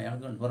നിൽക്കുന്നത്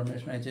അയാൾക്ക്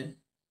കൺഫർമേഷൻ അയച്ച്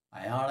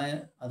അയാളെ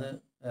അത്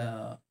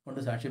കൊണ്ട്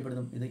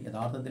സാക്ഷ്യപ്പെടുത്തും ഇത്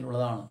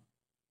യഥാർത്ഥത്തിലുള്ളതാണ്.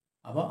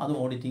 അപ്പോൾ അത്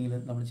ഓഡിറ്റിങ്ങിൽ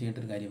നമ്മൾ ചെയ്യേണ്ട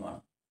ഒരു കാര്യമാണ്.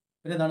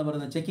 പിന്നെ എന്താണ്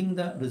പറയുന്നത്, checking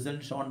the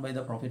result Sean by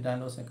the profit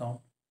and loss account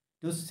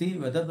to see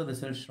whether the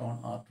result Sean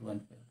are true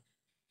and fair.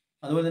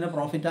 അതുപോലെ തന്നെ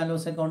പ്രോഫിറ്റ് ആൻഡ്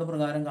ലോസ് അക്കൗണ്ട്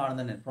പ്രകാരം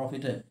കാണുന്ന net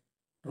profit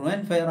true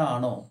and fair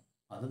ആണോ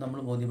അത് നമ്മൾ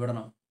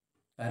ബോധ്യപ്പെടണം.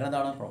 കാരണം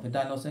എന്താണ്, പ്രോഫിറ്റ്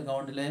ആൻഡ് ലോസ്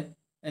അക്കൗണ്ടിലെ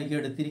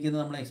എടുത്തിരിക്കുന്ന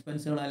നമ്മളെ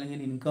എക്സ്പെൻസുകൾ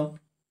അല്ലെങ്കിൽ ഇൻകം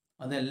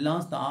അതെല്ലാം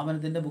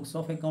സ്ഥാപനത്തിൻ്റെ ബുക്സ്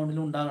ഓഫ്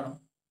അക്കൗണ്ടിലും ഉണ്ടാകണം.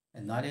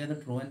 എന്നാലേ അത്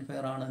ട്രൂ ആൻഡ്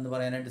ഫെയർ ആണ് എന്ന്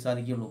പറയാനായിട്ട്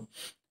സാധിക്കുള്ളൂ.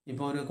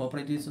 ഇപ്പോൾ ഒരു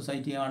കോപ്പറേറ്റീവ്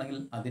സൊസൈറ്റി ആണെങ്കിൽ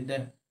അതിൻ്റെ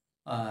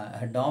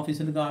ഹെഡ്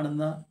ഓഫീസിൽ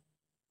കാണുന്ന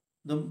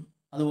ഇതും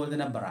അതുപോലെ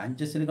തന്നെ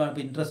ബ്രാഞ്ചസിൽ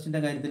ഇപ്പോൾ ഇൻട്രസ്റ്റിൻ്റെ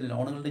കാര്യത്തിൽ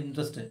ലോണുകളുടെ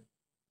ഇൻട്രസ്റ്റ്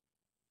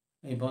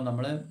ഇപ്പോൾ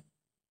നമ്മൾ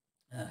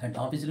ഹെഡ്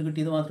ഓഫീസിൽ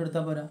കിട്ടിയത് മാത്രം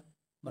എടുത്താൽ പോരാ,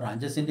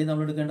 ബ്രാഞ്ചസിൻ്റെയും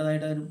നമ്മൾ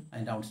എടുക്കേണ്ടതായിട്ട് വരും.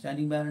 അതിൻ്റെ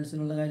ഔട്ട്സ്റ്റാൻഡിങ്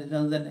ബാലൻസിലുള്ള കാര്യത്തിൽ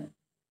അത് തന്നെ.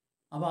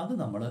 അപ്പോൾ അത്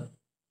നമ്മൾ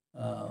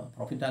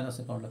പ്രോഫിറ്റ് ആൻഡ് ലോസ്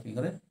അക്കൗണ്ടിലെ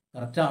ഫിഗർ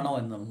കറക്റ്റാണോ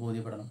എന്ന് നമുക്ക്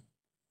ബോധ്യപ്പെടണം.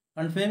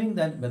 Confirming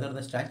that whether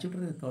the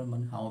statutory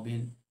requirement have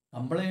been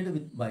complained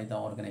with by the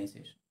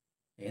organisation.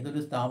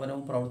 ഏതൊരു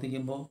സ്ഥാപനവും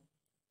പ്രവർത്തിക്കുമ്പോൾ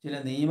ചില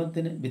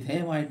നിയമത്തിന്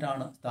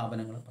വിധേയമായിട്ടാണ്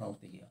സ്ഥാപനങ്ങൾ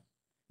പ്രവർത്തിക്കുക.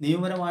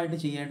 നിയമപരമായിട്ട്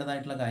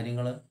ചെയ്യേണ്ടതായിട്ടുള്ള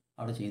കാര്യങ്ങൾ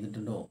അവിടെ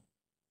ചെയ്തിട്ടുണ്ടോ.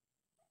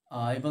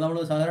 ഇപ്പോൾ നമ്മൾ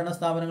സഹകരണ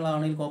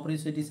സ്ഥാപനങ്ങളാണെങ്കിൽ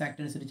കോപ്പറേറ്റീവ് സൊസൈറ്റീസ്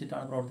ആക്ട്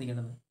അനുസരിച്ചിട്ടാണ്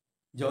പ്രവർത്തിക്കേണ്ടത്.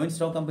 ജോയിൻറ്റ്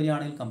സ്റ്റോക്ക് കമ്പനി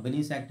ആണെങ്കിൽ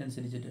കമ്പനീസ് ആക്ട്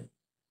അനുസരിച്ചിട്ട്.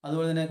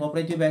 അതുപോലെ തന്നെ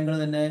കോപ്പറേറ്റീവ് ബാങ്കുകൾ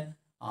തന്നെ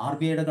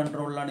RBIയുടെ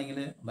കൺട്രോളിലാണെങ്കിൽ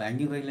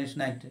ബാങ്കിങ് റെഗുലേഷൻ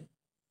ആക്ട്.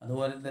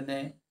 അതുപോലെ തന്നെ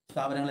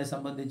സ്ഥാപനങ്ങളെ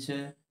സംബന്ധിച്ച്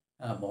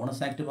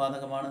ബോണസ് ആക്ട്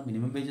ബാധകമാണ്,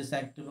 മിനിമം വേജസ്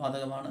ആക്ട്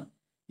ബാധകമാണ്.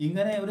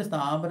 ഇങ്ങനെ ഒരു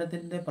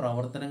സ്ഥാപനത്തിൻ്റെ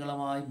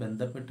പ്രവർത്തനങ്ങളുമായി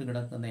ബന്ധപ്പെട്ട്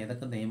കിടക്കുന്ന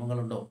ഏതൊക്കെ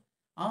നിയമങ്ങളുണ്ടോ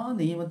ആ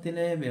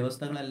നിയമത്തിലെ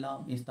വ്യവസ്ഥകളെല്ലാം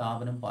ഈ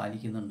സ്ഥാപനം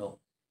പാലിക്കുന്നുണ്ടോ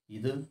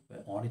ഇത്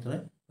ഓഡിറ്റർ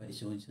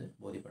പരിശോധിച്ച്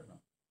ബോധ്യപ്പെടണം.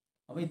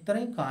 അപ്പോൾ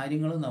ഇത്രയും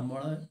കാര്യങ്ങൾ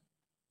നമ്മൾ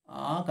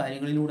ആ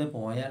കാര്യങ്ങളിലൂടെ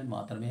പോയാൽ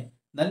മാത്രമേ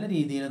നല്ല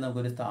രീതിയിൽ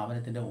നമുക്കൊരു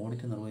സ്ഥാപനത്തിൻ്റെ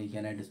ഓഡിറ്റ്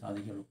നിർവഹിക്കാനായിട്ട്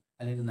സാധിക്കുള്ളൂ,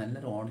 അല്ലെങ്കിൽ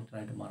നല്ലൊരു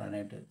ഓഡിറ്ററായിട്ട്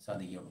മാറാനായിട്ട്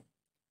സാധിക്കുകയുള്ളൂ.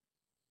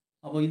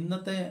 അപ്പോൾ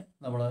ഇന്നത്തെ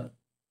നമ്മൾ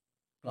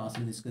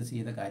ക്ലാസ്സിൽ ഡിസ്കസ്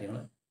ചെയ്ത കാര്യങ്ങൾ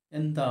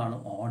എന്താണ്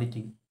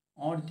ഓഡിറ്റിംഗ്,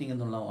 ഓഡിറ്റിംഗ്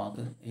എന്നുള്ള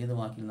വാക്ക് ഏത്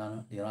വാക്കിൽ നിന്നാണ്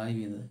ഡിറൈവ്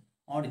ചെയ്തത്,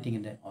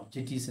 ഓഡിറ്റിങ്ങിൻ്റെ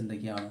ഒബ്ജക്റ്റീവ്സ്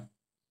എന്തൊക്കെയാണ്,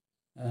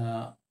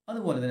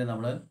 അതുപോലെ തന്നെ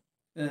നമ്മൾ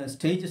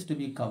stages to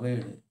be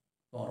covered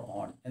four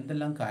audit,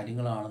 എന്തെല്ലാം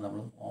കാര്യങ്ങളാണ്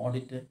നമ്മൾ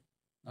ഓഡിറ്റ്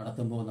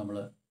നടത്തുമ്പോൾ നമ്മൾ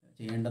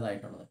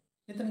ചെയ്യേണ്ടതായിട്ടുള്ളത്,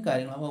 ഇത്തരം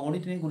കാര്യങ്ങൾ. അപ്പോൾ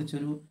ഓഡിറ്റിനെ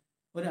കുറിച്ചൊരു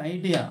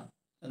ഐഡിയ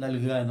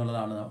നൽകുക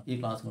എന്നുള്ളതാണ് ഈ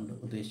ക്ലാസ് കൊണ്ട്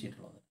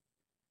ഉദ്ദേശിച്ചിട്ടുള്ളത്.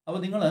 അപ്പോൾ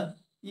നിങ്ങൾ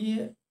ഈ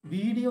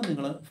വീഡിയോ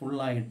നിങ്ങൾ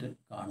ഫുള്ളായിട്ട്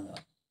കാണുക.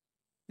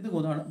 ഇത്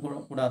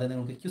കൂടാതെ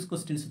നിങ്ങൾക്ക് ക്വിസ്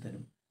ക്വസ്റ്റ്യൻസ്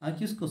തരും. ആ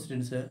ക്വിസ്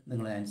ക്വസ്റ്റ്യൻസ്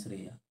നിങ്ങൾ ആൻസർ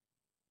ചെയ്യുക.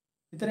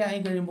 ഇത്രയും ആയി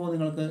കഴിയുമ്പോൾ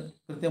നിങ്ങൾക്ക്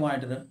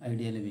കൃത്യമായിട്ടൊരു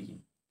ഐഡിയ ലഭിക്കും.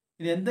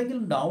 ഇത്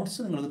എന്തെങ്കിലും ഡൗട്ട്സ്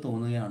നിങ്ങൾക്ക്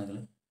തോന്നുകയാണെങ്കിൽ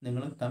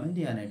നിങ്ങൾ കമൻറ്റ്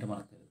ചെയ്യാനായിട്ട്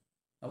മറക്കരുത്.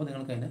 അപ്പോൾ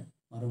നിങ്ങൾക്ക് അതിന്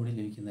മറുപടി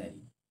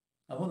ലഭിക്കുന്നതായിരിക്കും.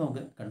 അപ്പോൾ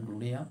നമുക്ക്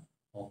കൺക്ലൂഡ് ചെയ്യാം.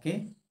 Okay,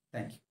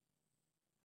 thank you.